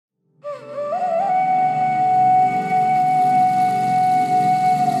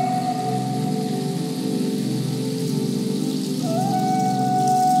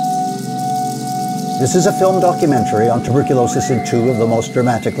This is a film documentary on tuberculosis in two of the most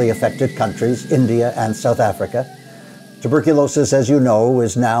dramatically affected countries, India and South Africa. Tuberculosis, as you know,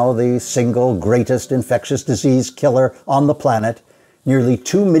 is now the single greatest infectious disease killer on the planet. Nearly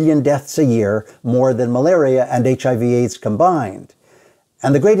 2 million deaths a year, more than malaria and HIV/AIDS combined.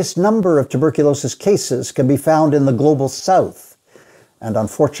 And the greatest number of tuberculosis cases can be found in the global south. And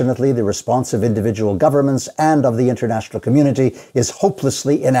unfortunately, the response of individual governments and of the international community is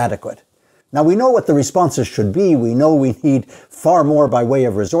hopelessly inadequate. Now, we know what the responses should be. We know we need far more by way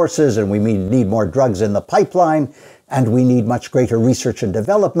of resources, and we need more drugs in the pipeline, and we need much greater research and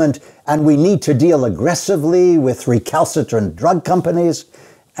development, and we need to deal aggressively with recalcitrant drug companies,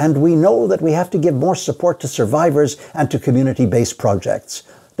 and we know that we have to give more support to survivors and to community-based projects.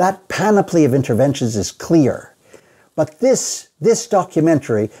 That panoply of interventions is clear. But this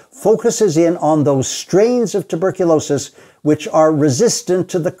documentary focuses in on those strains of tuberculosis which are resistant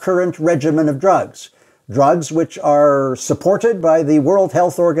to the current regimen of drugs. Drugs which are supported by the World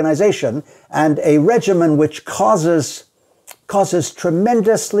Health Organization, and a regimen which causes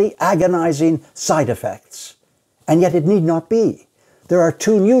tremendously agonizing side effects. And yet it need not be. There are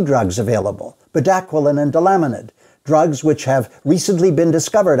two new drugs available, Bedaquiline and Delamanid, drugs which have recently been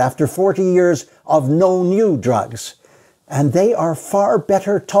discovered after 40 years of no new drugs. And they are far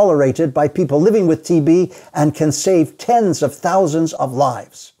better tolerated by people living with TB and can save tens of thousands of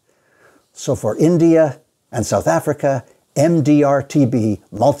lives. So for India and South Africa, MDR-TB,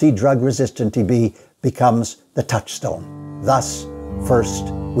 multi-drug resistant TB, becomes the touchstone. Thus, first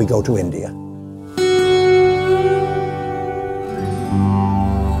we go to India.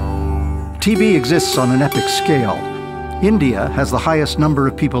 TB exists on an epic scale. India has the highest number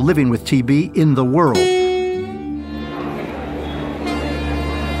of people living with TB in the world.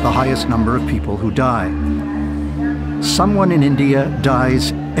 The highest number of people who die. Someone in India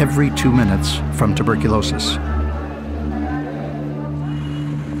dies every 2 minutes from tuberculosis.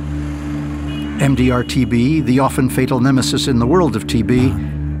 MDR-TB, the often fatal nemesis in the world of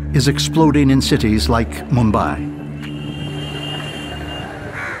TB, is exploding in cities like Mumbai.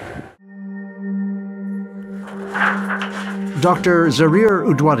 Dr. Zarir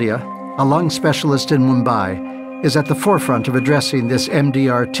Udwadia, a lung specialist in Mumbai, is at the forefront of addressing this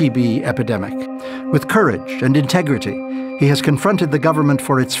MDR-TB epidemic. With courage and integrity, he has confronted the government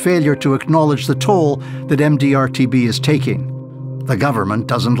for its failure to acknowledge the toll that MDR-TB is taking. The government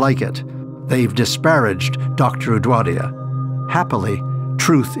doesn't like it. They've disparaged Dr. Udwadia. Happily,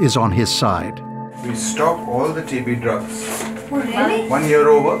 truth is on his side. We stop all the TB drugs. Oh, really? 1 year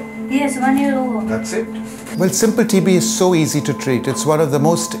over? Yes, 1 year over. That's it. Well, simple TB is so easy to treat. It's one of the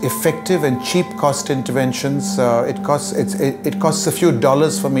most effective and cheap cost interventions. It costs a few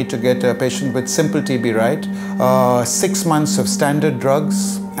dollars for me to get a patient with simple TB right. 6 months of standard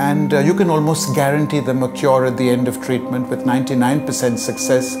drugs, and you can almost guarantee them a cure at the end of treatment with 99%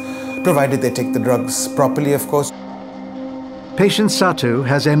 success, provided they take the drugs properly, of course. Patient Satu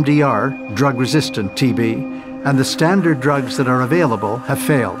has MDR, drug-resistant TB, and the standard drugs that are available have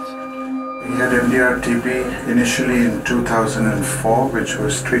failed. He had MDR-TB initially in 2004, which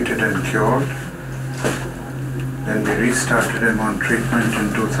was treated and cured. Then we restarted him on treatment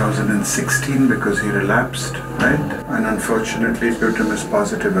in 2016 because he relapsed, right? And unfortunately, Putin is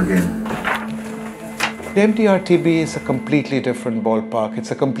positive again. The MDR-TB is a completely different ballpark. It's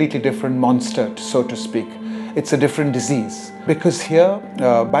a completely different monster, so to speak. It's a different disease. Because here,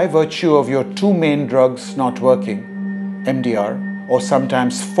 by virtue of your two main drugs not working, MDR, or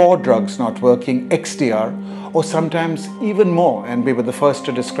sometimes 4 drugs not working, XDR, or sometimes even more, and we were the first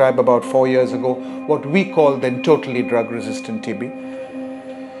to describe about 4 years ago what we call then totally drug-resistant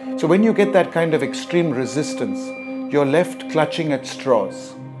TB. So when you get that kind of extreme resistance, you're left clutching at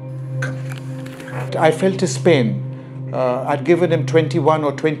straws. I felt his pain. I'd given him 21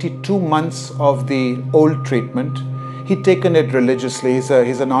 or 22 months of the old treatment. He'd taken it religiously.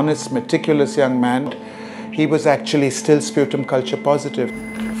 He's an honest, meticulous young man. He was actually still sputum culture positive.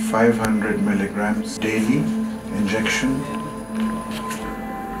 500 milligrams daily injection.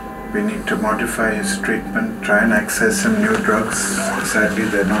 We need to modify his treatment, try and access some new drugs. Sadly,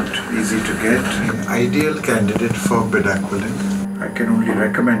 they're not easy to get. An ideal candidate for Bedaquiline. I can only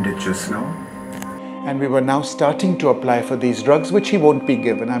recommend it just now. And we were now starting to apply for these drugs, which he won't be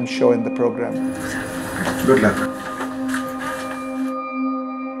given, I'm sure, in the program. Good luck.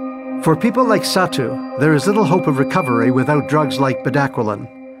 For people like Satu, there is little hope of recovery without drugs like Bedaquiline.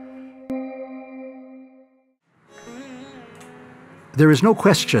 There is no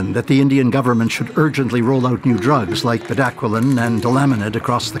question that the Indian government should urgently roll out new drugs like Bedaquiline and Delamanid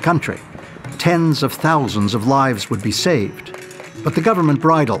across the country. Tens of thousands of lives would be saved. But the government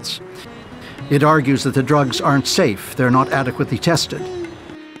bridles. It argues that the drugs aren't safe, they're not adequately tested.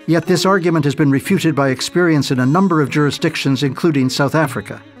 Yet this argument has been refuted by experience in a number of jurisdictions, including South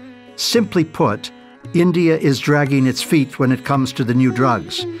Africa. Simply put, India is dragging its feet when it comes to the new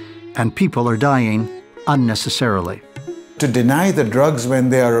drugs, and people are dying unnecessarily. To deny the drugs when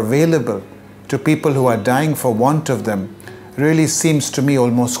they are available to people who are dying for want of them really seems to me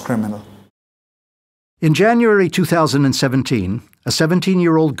almost criminal. In January 2017, a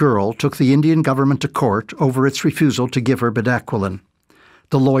 17-year-old girl took the Indian government to court over its refusal to give her bedaquiline.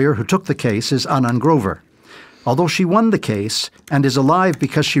 The lawyer who took the case is Anand Grover. Although she won the case and is alive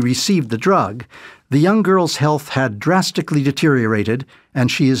because she received the drug, the young girl's health had drastically deteriorated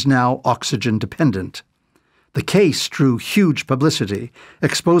and she is now oxygen dependent. The case drew huge publicity,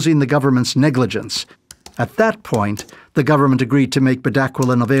 exposing the government's negligence. At that point, the government agreed to make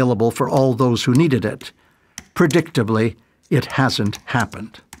bedaquiline available for all those who needed it. Predictably, it hasn't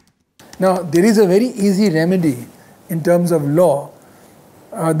happened. Now, there is a very easy remedy in terms of law.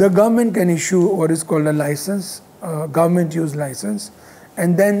 The government can issue what is called a license, government use license,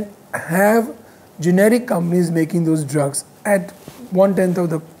 and then have generic companies making those drugs at 1/10 of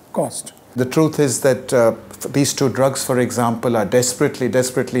the cost. The truth is that these two drugs, for example, are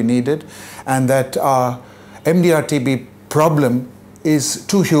desperately needed, and that our MDR-TB problem is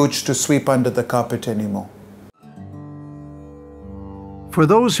too huge to sweep under the carpet anymore. For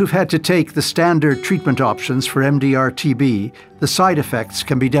those who've had to take the standard treatment options for MDR-TB, the side effects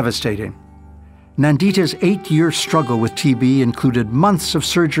can be devastating. Nandita's 8-year struggle with TB included months of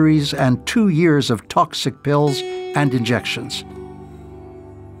surgeries and 2 years of toxic pills and injections.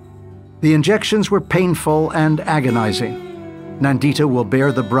 The injections were painful and agonizing. Nandita will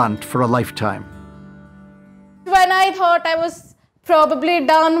bear the brunt for a lifetime. When I thought I was probably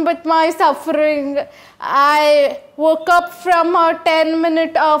done with my suffering, I woke up from a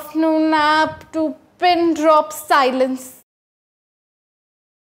 10-minute afternoon nap to pin drop silence.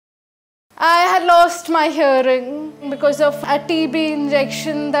 I had lost my hearing because of a TB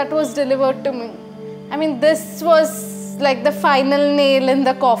injection that was delivered to me. I mean, this was like the final nail in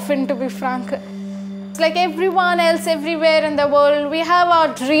the coffin, to be frank. It's like everyone else everywhere in the world, we have our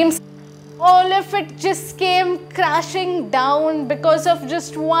dreams. All of it just came crashing down because of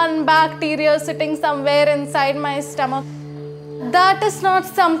just one bacteria sitting somewhere inside my stomach. That is not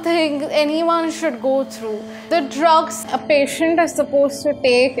something anyone should go through. The drugs a patient is supposed to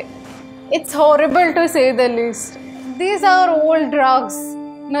take, it's horrible to say the least. These are old drugs.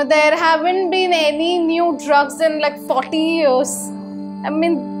 No, there haven't been any new drugs in like 40 years. I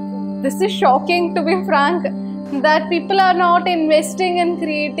mean, this is shocking, to be frank, that people are not investing in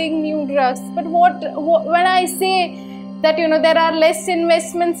creating new drugs. But when I say that, there are less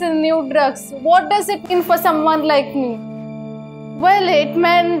investments in new drugs, what does it mean for someone like me? Well, it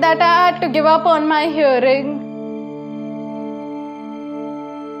meant that I had to give up on my hearing.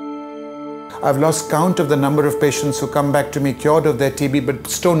 I've lost count of the number of patients who come back to me cured of their TB but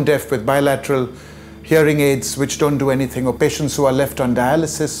stone deaf with bilateral hearing aids which don't do anything, or patients who are left on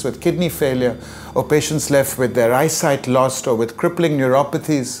dialysis with kidney failure, or patients left with their eyesight lost, or with crippling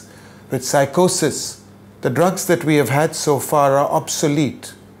neuropathies, with psychosis. The drugs that we have had so far are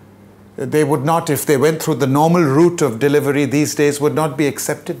obsolete. They would not, if they went through the normal route of delivery these days, would not be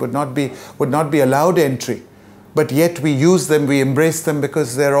accepted, would not be allowed entry. But yet we use them, we embrace them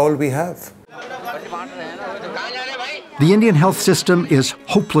because they're all we have. The Indian health system is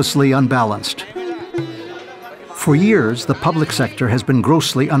hopelessly unbalanced. For years, the public sector has been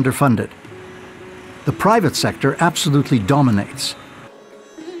grossly underfunded. The private sector absolutely dominates.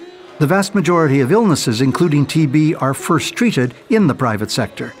 The vast majority of illnesses, including TB, are first treated in the private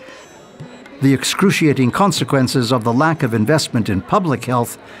sector. The excruciating consequences of the lack of investment in public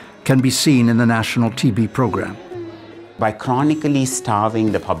health can be seen in the national TB program. By chronically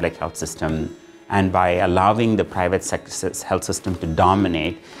starving the public health system and by allowing the private health system to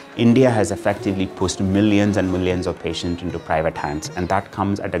dominate, India has effectively pushed millions and millions of patients into private hands, and that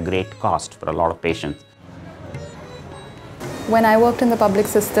comes at a great cost for a lot of patients. When I worked in the public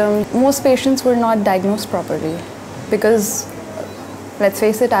system, most patients were not diagnosed properly because, let's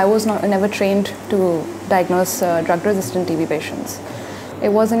face it, I was never trained to diagnose drug-resistant TB patients. It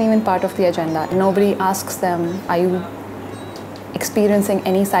wasn't even part of the agenda. Nobody asks them, are you experiencing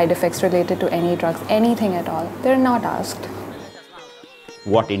any side effects related to any drugs, anything at all. They're not asked.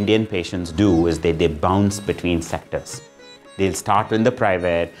 What Indian patients do is they bounce between sectors. They'll start in the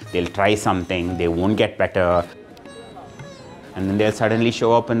private, they'll try something, they won't get better, and then they'll suddenly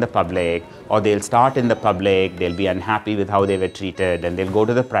show up in the public, or they'll start in the public, they'll be unhappy with how they were treated, and they'll go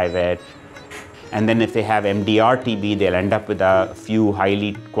to the private. And then if they have MDR-TB, they'll end up with a few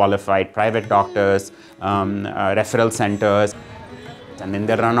highly qualified private doctors, referral centers, and then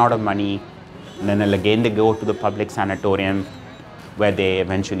they run out of money. And then again they go to the public sanatorium where they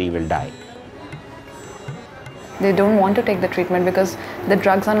eventually will die. They don't want to take the treatment because the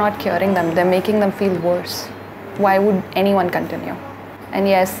drugs are not curing them. They're making them feel worse. Why would anyone continue? And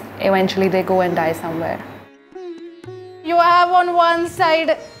yes, eventually they go and die somewhere. You have on one side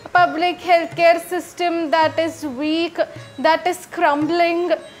a public healthcare system that is weak, that is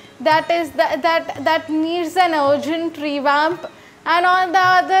crumbling, that needs an urgent revamp. And on the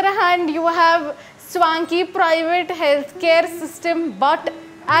other hand, you have swanky private healthcare system, but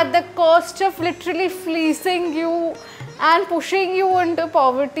at the cost of literally fleecing you and pushing you into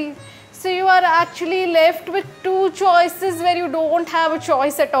poverty. So you are actually left with two choices where you don't have a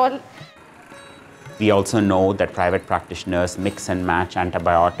choice at all. We also know that private practitioners mix and match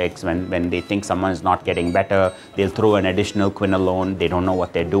antibiotics. When they think someone is not getting better, they'll throw an additional quinolone. They don't know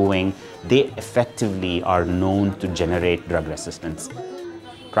what they're doing. They effectively are known to generate drug resistance.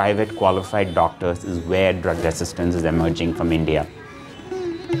 Private qualified doctors is where drug resistance is emerging from India.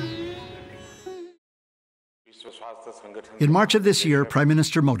 In March of this year, Prime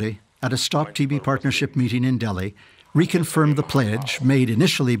Minister Modi, at a Stop TB Partnership meeting in Delhi, reconfirmed the pledge made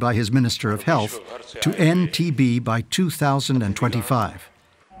initially by his Minister of Health to end TB by 2025.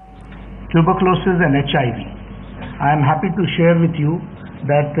 Tuberculosis and HIV. I am happy to share with you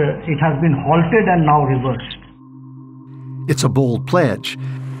that it has been halted and now reversed. It's a bold pledge,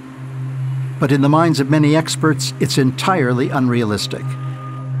 but in the minds of many experts, it's entirely unrealistic.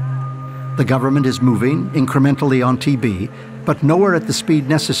 The government is moving incrementally on TB, but nowhere at the speed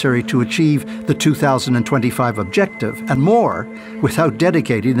necessary to achieve the 2025 objective, and more without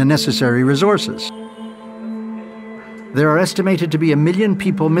dedicating the necessary resources. There are estimated to be 1 million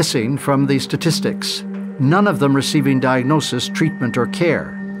people missing from the statistics, none of them receiving diagnosis, treatment, or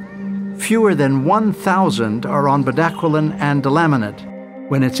care. Fewer than 1,000 are on Bedaquiline and Delamanid,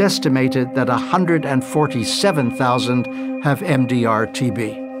 when it's estimated that 147,000 have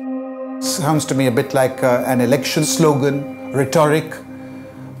MDR-TB. Sounds to me a bit like an election slogan, rhetoric,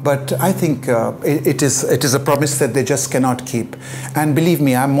 but I think it is a promise that they just cannot keep. And believe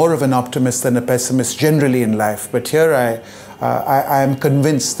me, I'm more of an optimist than a pessimist generally in life, but here I am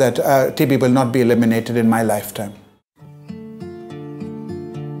convinced that TB will not be eliminated in my lifetime.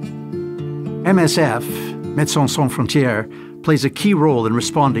 MSF, Médecins Sans Frontières, plays a key role in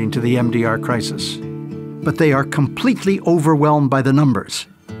responding to the MDR crisis. But they are completely overwhelmed by the numbers,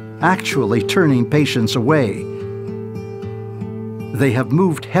 actually turning patients away. They have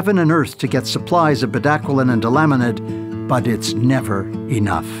moved heaven and earth to get supplies of Bedaquiline and Delamanid, but it's never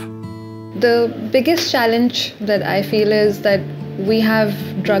enough. The biggest challenge that I feel is that we have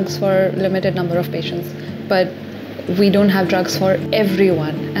drugs for a limited number of patients, but we don't have drugs for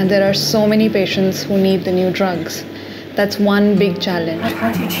everyone. And there are so many patients who need the new drugs. That's one big challenge.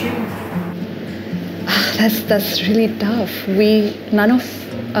 What do you choose? That's really tough. None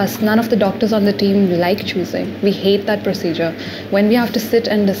of the doctors on the team like choosing. We hate that procedure. When we have to sit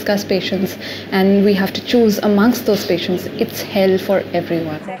and discuss patients and we have to choose amongst those patients, it's hell for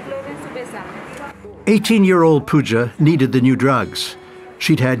everyone. 18-year-old Pooja needed the new drugs.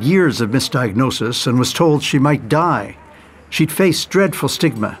 She'd had years of misdiagnosis and was told she might die. She'd faced dreadful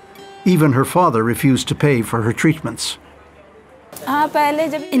stigma. Even her father refused to pay for her treatments.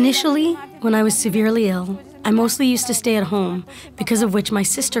 Initially, when I was severely ill, I mostly used to stay at home, because of which my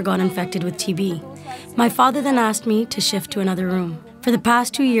sister got infected with TB. My father then asked me to shift to another room. For the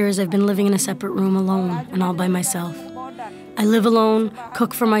past 2 years, I've been living in a separate room alone and all by myself. I live alone,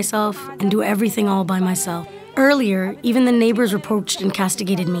 cook for myself, and do everything all by myself. Earlier, even the neighbors reproached and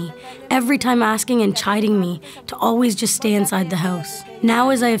castigated me, every time asking and chiding me to always just stay inside the house. Now,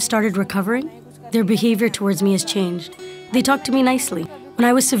 as I have started recovering, their behavior towards me has changed. They talk to me nicely. When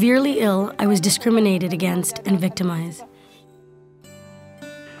I was severely ill, I was discriminated against and victimized.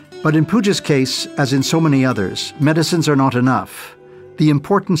 But in Pooja's case, as in so many others, medicines are not enough. The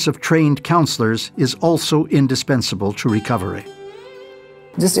importance of trained counselors is also indispensable to recovery.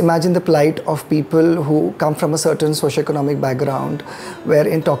 Just imagine the plight of people who come from a certain socioeconomic background, where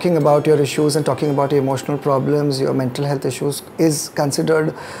in talking about your issues and talking about your emotional problems, your mental health issues is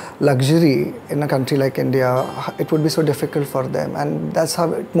considered luxury in a country like India. It would be so difficult for them, and that's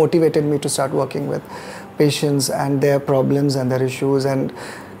how it motivated me to start working with patients and their problems and their issues and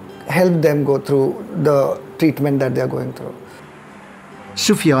help them go through the treatment that they are going through.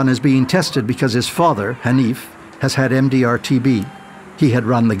 Sufyan is being tested because his father, Hanif, has had MDR-TB. He had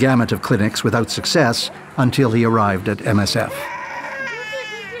run the gamut of clinics without success until he arrived at MSF.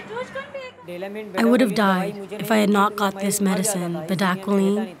 I would have died if I had not got this medicine,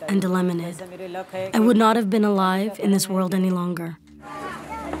 Bedaquiline and Delamanid. I would not have been alive in this world any longer.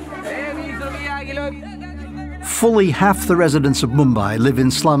 Fully half the residents of Mumbai live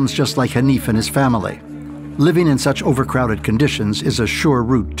in slums just like Hanif and his family. Living in such overcrowded conditions is a sure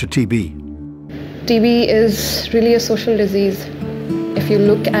route to TB. TB is really a social disease. If you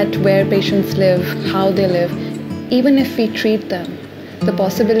look at where patients live, how they live, even if we treat them, the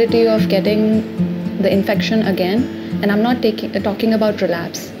possibility of getting the infection again, and I'm not talking about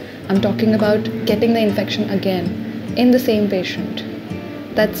relapse, I'm talking about getting the infection again in the same patient.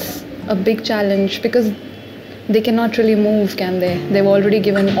 That's a big challenge because they cannot really move, can they? They've already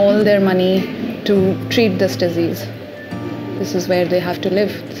given all their money to treat this disease. This is where they have to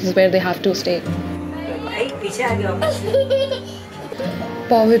live. This is where they have to stay.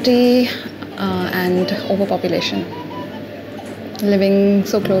 Poverty and overpopulation. Living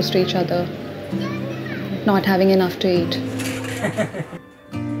so close to each other, not having enough to eat.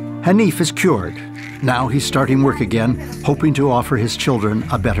 Hanif is cured. Now he's starting work again, hoping to offer his children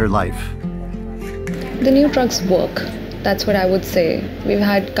a better life. The new drugs work. That's what I would say. We've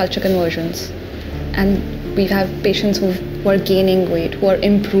had culture conversions, and we've had patients who are gaining weight, who are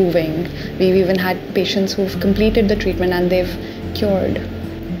improving. We've even had patients who've completed the treatment and they've cured.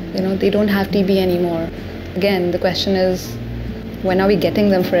 You know, they don't have TB anymore. Again, the question is, when are we getting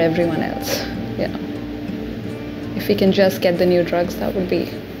them for everyone else? You know, if we can just get the new drugs, that would be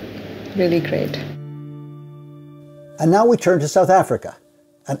really great. And now we turn to South Africa,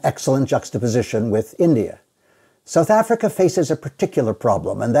 an excellent juxtaposition with India. South Africa faces a particular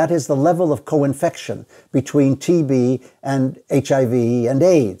problem, and that is the level of co-infection between TB and HIV and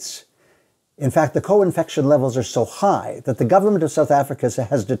AIDS. In fact, the co-infection levels are so high that the government of South Africa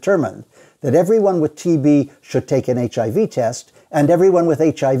has determined that everyone with TB should take an HIV test and everyone with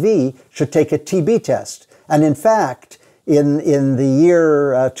HIV should take a TB test. And in fact, in the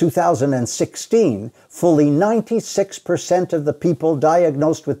year 2016, fully 96% of the people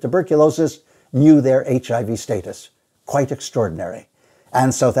diagnosed with tuberculosis knew their HIV status. Quite extraordinary.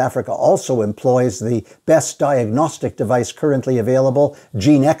 And South Africa also employs the best diagnostic device currently available,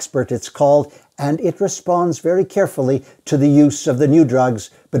 Gene Expert it's called, and it responds very carefully to the use of the new drugs,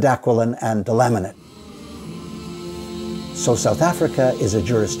 Bedaquiline and Delamanid. So South Africa is a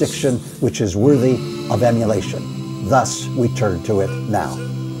jurisdiction which is worthy of emulation. Thus, we turn to it now.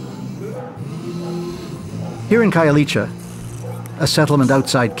 Here in Khayelitsha, a settlement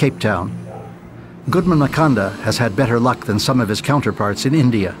outside Cape Town, Goodman Makanda has had better luck than some of his counterparts in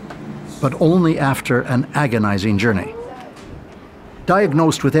India, but only after an agonizing journey.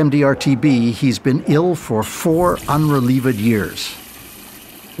 Diagnosed with MDR-TB, he's been ill for 4 unrelieved years.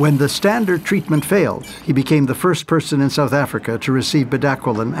 When the standard treatment failed, he became the first person in South Africa to receive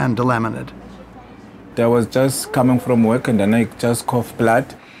Bedaquiline and Delamanid. I was just coming from work and then I just coughed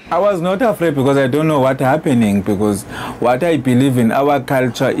blood. I was not afraid because I don't know what's happening, because what I believe in our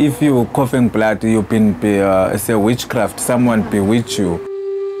culture, if you coughing blood, you've been, say, witchcraft, someone bewitch you.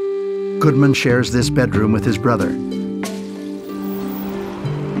 Goodman shares this bedroom with his brother.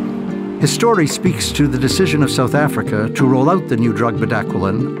 His story speaks to the decision of South Africa to roll out the new drug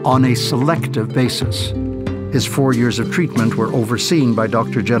Bedaquiline on a selective basis. His 4 years of treatment were overseen by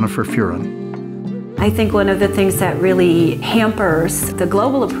Dr. Jennifer Furen. I think one of the things that really hampers the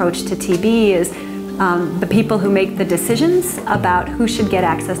global approach to TB is the people who make the decisions about who should get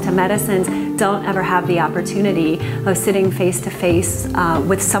access to medicines don't ever have the opportunity of sitting face to face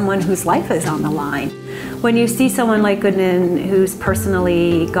with someone whose life is on the line. When you see someone like Goodman who's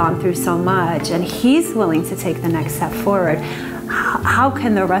personally gone through so much and he's willing to take the next step forward, how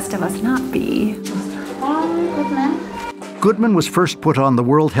can the rest of us not be? Goodman was first put on the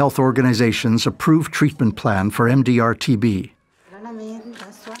World Health Organization's approved treatment plan for MDR-TB.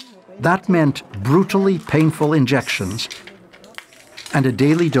 That meant brutally painful injections and a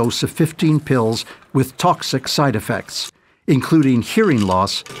daily dose of 15 pills with toxic side effects, including hearing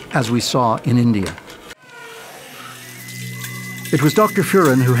loss, as we saw in India. It was Dr.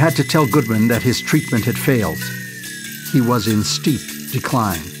 Furen who had to tell Goodman that his treatment had failed. He was in steep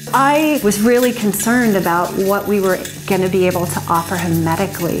decline. I was really concerned about what we were going to be able to offer him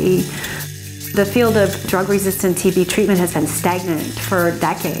medically. The field of drug-resistant TB treatment has been stagnant for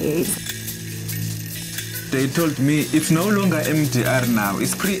decades. They told me it's no longer MDR now,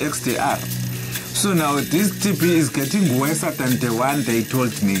 it's pre-XDR. So now this TB is getting worse than the one they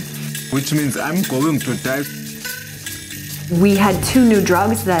told me, which means I'm going to die. We had 2 new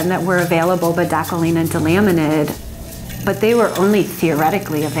drugs then that were available, Bedaquiline and Delamanid, but they were only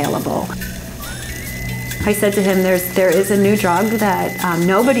theoretically available. I said to him, there is a new drug that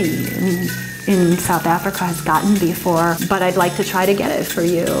nobody in in South Africa has gotten before, but I'd like to try to get it for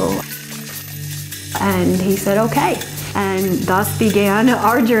you. And he said, okay. And thus began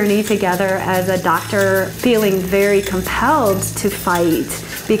our journey together as a doctor, feeling very compelled to fight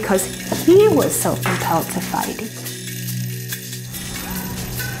because he was so compelled to fight.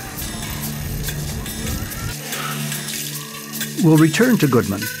 We'll return to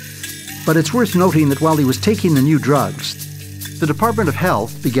Goodman, but it's worth noting that while he was taking the new drugs, the Department of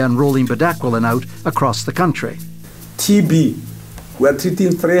Health began rolling Bedaquiline out across the country. TB, we're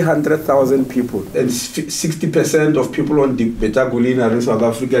treating 300,000 people, and 60% of people on Bedaquiline are in South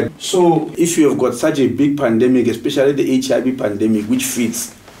Africa. So if you have got such a big pandemic, especially the HIV pandemic, which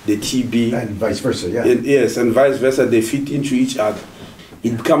fits the TB. And vice versa, yeah. Yes, and vice versa, they fit into each other.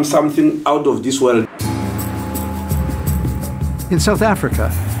 It becomes something out of this world. In South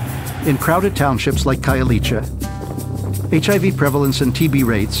Africa, in crowded townships like Khayelitsha, HIV prevalence and TB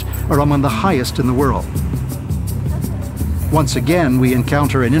rates are among the highest in the world. Once again, we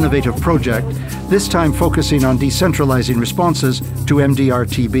encounter an innovative project, this time focusing on decentralizing responses to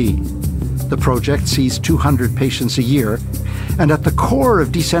MDR-TB. The project sees 200 patients a year, and at the core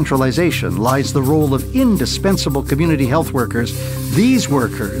of decentralization lies the role of indispensable community health workers. These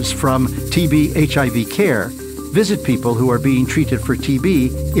workers from TB HIV Care visit people who are being treated for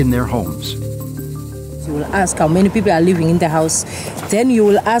TB in their homes. You will ask how many people are living in the house. Then you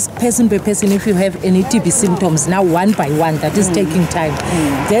will ask person by person if you have any TB symptoms, now one by one. That is taking time.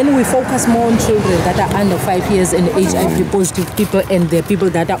 Then we focus more on children that are under 5 years and HIV positive people and the people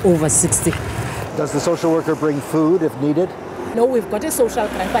that are over 60. Does the social worker bring food if needed? No, we've got a social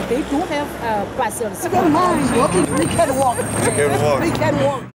grant, but they do have parcels. We don't mind walking. We can walk. We can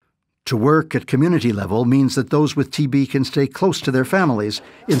walk. To work at community level means that those with TB can stay close to their families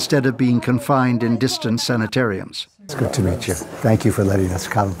instead of being confined in distant sanitariums. It's good to meet you. Thank you for letting us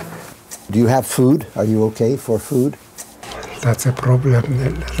come. Do you have food? Are you okay for food? That's a problem.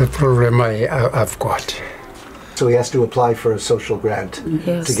 The problem I've got. So he has to apply for a social grant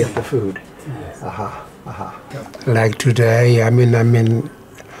Yes. to get the food. Like today, I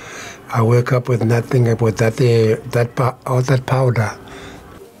wake up with nothing about that powder.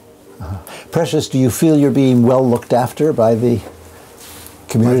 Precious, do you feel you're being well looked after by the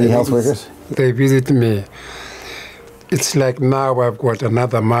community health workers? They visit me. It's like now I've got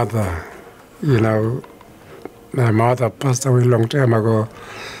another mother. You know, my mother passed away a long time ago,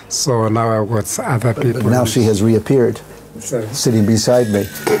 so now I've got other people. But now she has reappeared, sitting beside me.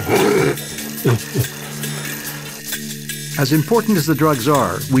 As important as the drugs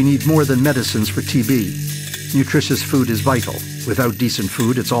are, we need more than medicines for TB. Nutritious food is vital. Without decent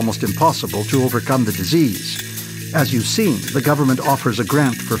food, it's almost impossible to overcome the disease. As you've seen, the government offers a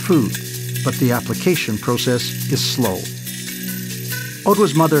grant for food, but the application process is slow.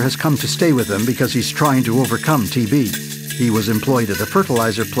 Odwa's mother has come to stay with him because he's trying to overcome TB. He was employed at a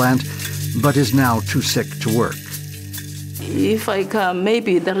fertilizer plant, but is now too sick to work. If I come,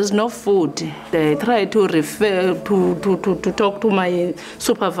 maybe there is no food. They try to refer to talk to my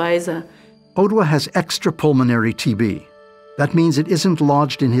supervisor. Odwa has extrapulmonary TB. That means it isn't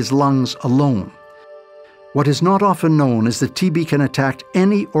lodged in his lungs alone. What is not often known is that TB can attack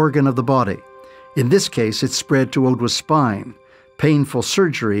any organ of the body. In this case, it's spread to Odwa's spine. Painful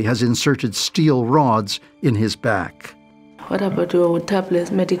surgery has inserted steel rods in his back. What about your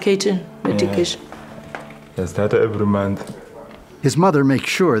tablets, medication? I start every month. His mother makes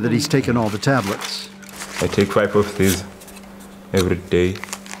sure that he's taken all the tablets. I take 5 of these every day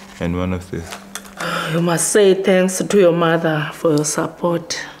and 1 of these. You must say thanks to your mother for your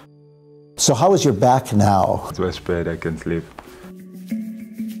support. So how is your back now? It's much better, I can sleep.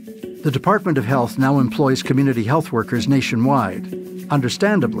 The Department of Health now employs community health workers nationwide.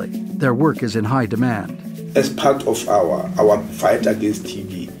 Understandably, their work is in high demand. As part of our fight against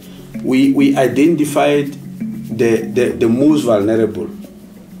TB, we identified the most vulnerable.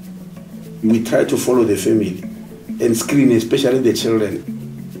 We try to follow the family and screen, especially the children.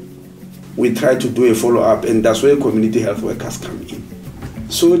 We try to do a follow-up, and that's where community health workers come in.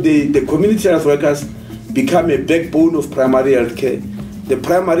 So the community health workers become a backbone of primary health care. The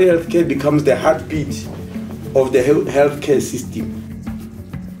primary health care becomes the heartbeat of the healthcare system.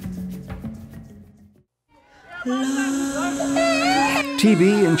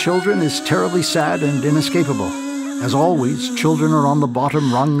 TB in children is terribly sad and inescapable. As always, children are on the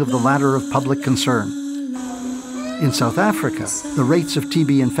bottom rung of the ladder of public concern. In South Africa, the rates of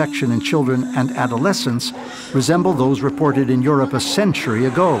TB infection in children and adolescents resemble those reported in Europe a century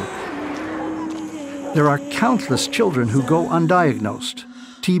ago. There are countless children who go undiagnosed.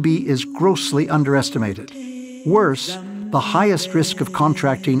 TB is grossly underestimated. Worse, the highest risk of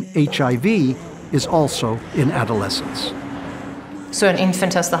contracting HIV is also in adolescence. So an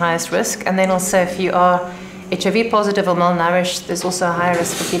infant has the highest risk, and then also if you are HIV positive or malnourished, there's also a higher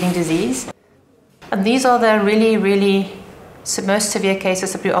risk of getting disease. And these are the really most severe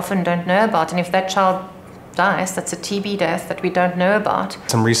cases that we often don't know about, and if that child dies, that's a TB death that we don't know about.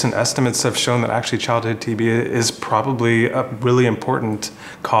 Some recent estimates have shown that actually childhood TB is probably a really important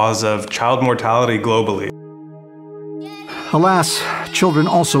cause of child mortality globally. Alas, children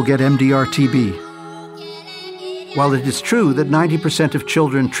also get MDR-TB. While it is true that 90% of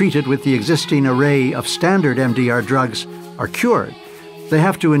children treated with the existing array of standard MDR drugs are cured, they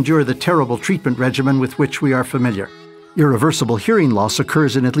have to endure the terrible treatment regimen with which we are familiar. Irreversible hearing loss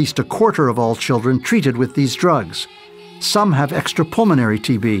occurs in at least a quarter of all children treated with these drugs. Some have extrapulmonary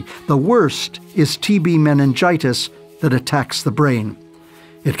TB. The worst is TB meningitis that attacks the brain.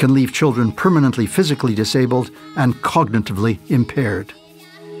 It can leave children permanently physically disabled and cognitively impaired.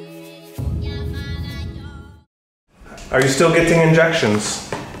 Are you still getting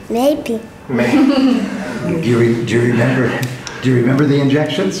injections? Maybe. Do you remember the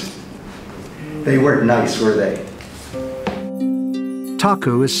injections? They weren't nice, were they?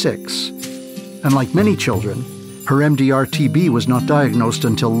 Taku is 6, and like many children, her MDR-TB was not diagnosed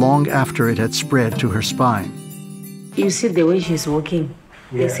until long after it had spread to her spine. You see the way she's walking.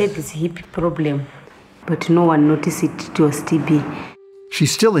 Yes. They said it's a hip problem, but no one noticed it was TB.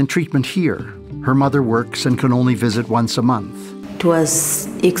 She's still in treatment here. Her mother works and can only visit once a month. It was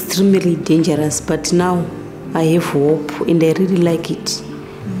extremely dangerous, but now I have hope and I really like it.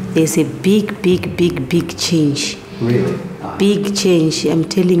 There's a big change. Really? Big change, I'm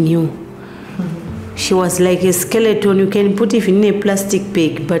telling you. She was like a skeleton, you can put it in a plastic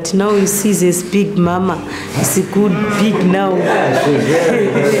bag, but now you see this big mama. It's a good big now. Yeah, she's very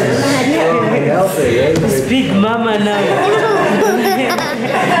healthy. It's big mama now.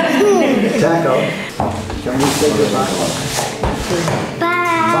 Taco, can we say goodbye?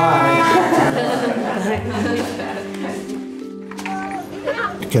 Bye.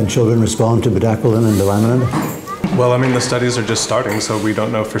 Can children respond to Bedaquiline and Delamanid? Well, I mean, the studies are just starting, so we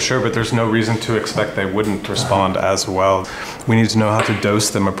don't know for sure, but there's no reason to expect they wouldn't respond as well. We need to know how to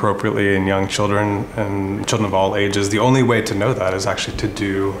dose them appropriately in young children and children of all ages. The only way to know that is actually to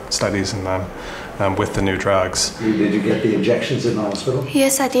do studies in them with the new drugs. Did you get the injections in the hospital?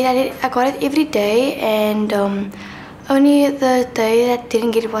 Yes, I did. I got it every day, and only the day that I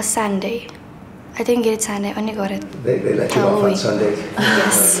didn't get it was Sunday. I didn't get it Sunday, I only got it. They let you off on Sundays?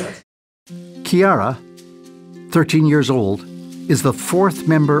 Yes. Kiara, 13 years old, is the 4th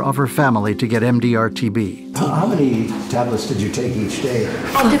member of her family to get MDR-TB. How many tablets did you take each day?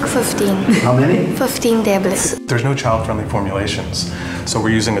 I took 15. How many? 15 tablets. There's no child-friendly formulations, so we're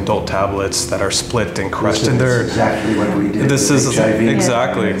using adult tablets that are split and crushed, and they're exactly what we did. This is HIV.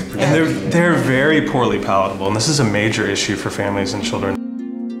 exactly, and they're very poorly palatable, and this is a major issue for families and children.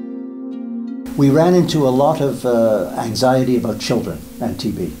 We ran into a lot of anxiety about children and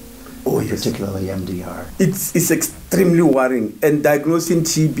TB. Oh, yes. Particularly MDR. It's extremely worrying, and diagnosing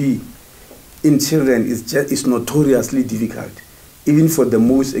TB in children is notoriously difficult, even for the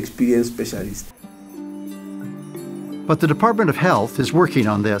most experienced specialists. But the Department of Health is working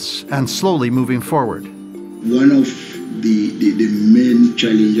on this and slowly moving forward. One of the main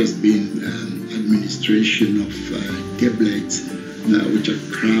challenges being administration of tablets which are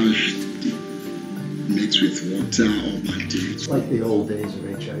crushed, mixed with water or multi. Like the old days of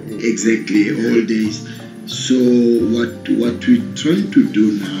HIV. Exactly, old days. So what we're trying to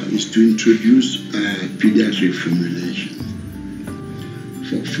do now is to introduce pediatric formulation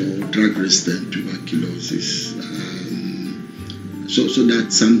for drug-resistant tuberculosis. So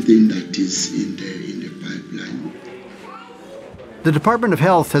that's something that is in the pipeline. The Department of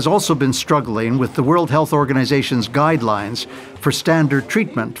Health has also been struggling with the World Health Organization's guidelines for standard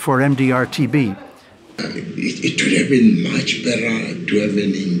treatment for MDR-TB. It would have been much better to have a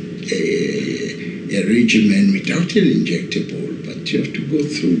regimen without an injectable, but you have to go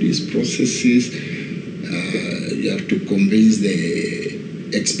through these processes. You have to convince the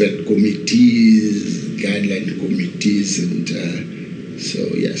expert committees, guideline committees, and so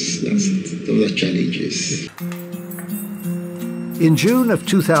yes, those are challenges. In June of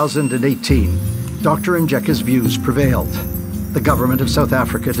 2018, Dr. Njeka's views prevailed. The government of South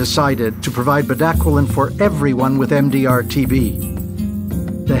Africa decided to provide bedaquiline for everyone with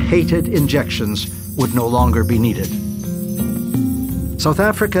MDR-TB. The hated injections would no longer be needed. South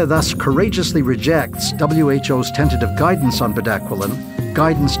Africa thus courageously rejects WHO's tentative guidance on bedaquiline,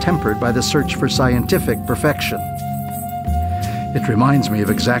 guidance tempered by the search for scientific perfection. It reminds me of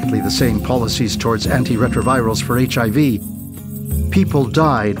exactly the same policies towards antiretrovirals for HIV. People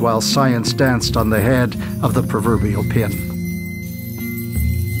died while science danced on the head of the proverbial pin.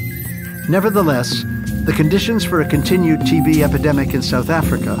 Nevertheless, the conditions for a continued TB epidemic in South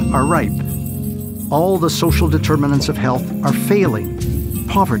Africa are ripe. All the social determinants of health are failing: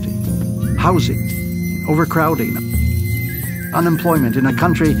 poverty, housing, overcrowding, unemployment in a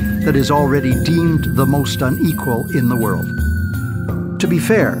country that is already deemed the most unequal in the world. To be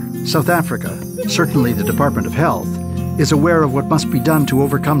fair, South Africa, certainly the Department of Health, is aware of what must be done to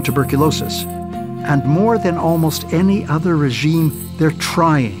overcome tuberculosis. And more than almost any other regime, they're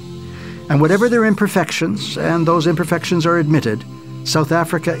trying. And whatever their imperfections, and those imperfections are admitted, South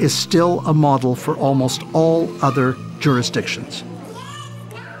Africa is still a model for almost all other jurisdictions.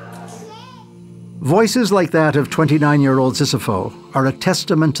 Voices like that of 29-year-old Sisifo are a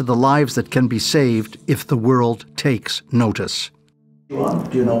testament to the lives that can be saved if the world takes notice. Do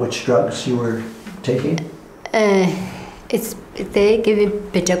you know which drugs you were taking? They give you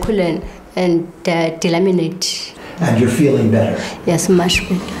Bedaquiline and Delamanid. And you're feeling better? Yes, much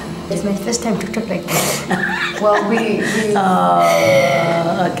better. It's my first time to talk like this. Well, we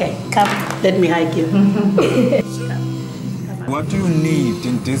okay, come, let me hug you. What you need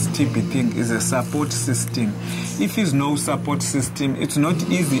in this TB thing is a support system. If there's no support system, it's not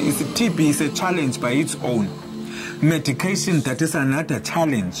easy. TB is a challenge by its own. Medication, that is another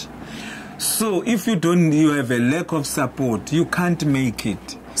challenge. So if you have a lack of support, you can't make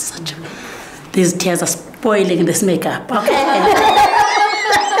it. These tears are spoiling this makeup. Okay.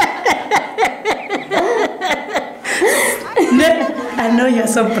 I know you're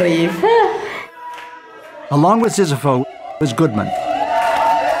so brave. Along with Sisifo is Goodman.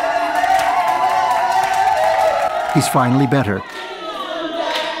 He's finally better.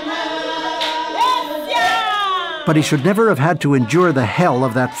 But he should never have had to endure the hell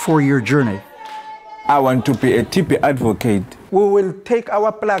of that 4-year journey. I want to be a TB advocate. We will take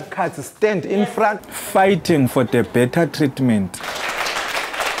our placards, stand in front, fighting for the better treatment.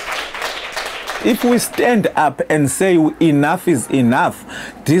 If we stand up and say enough is enough,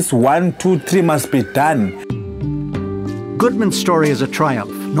 this 1, 2, 3 must be done. Goodman's story is a triumph,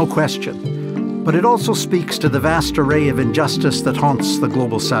 no question. But it also speaks to the vast array of injustice that haunts the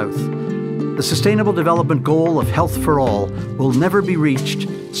Global South. The Sustainable Development Goal of health for all will never be reached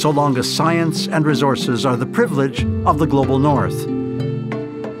so long as science and resources are the privilege of the Global North.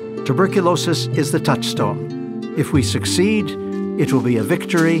 Tuberculosis is the touchstone. If we succeed, it will be a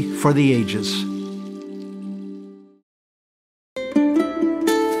victory for the ages.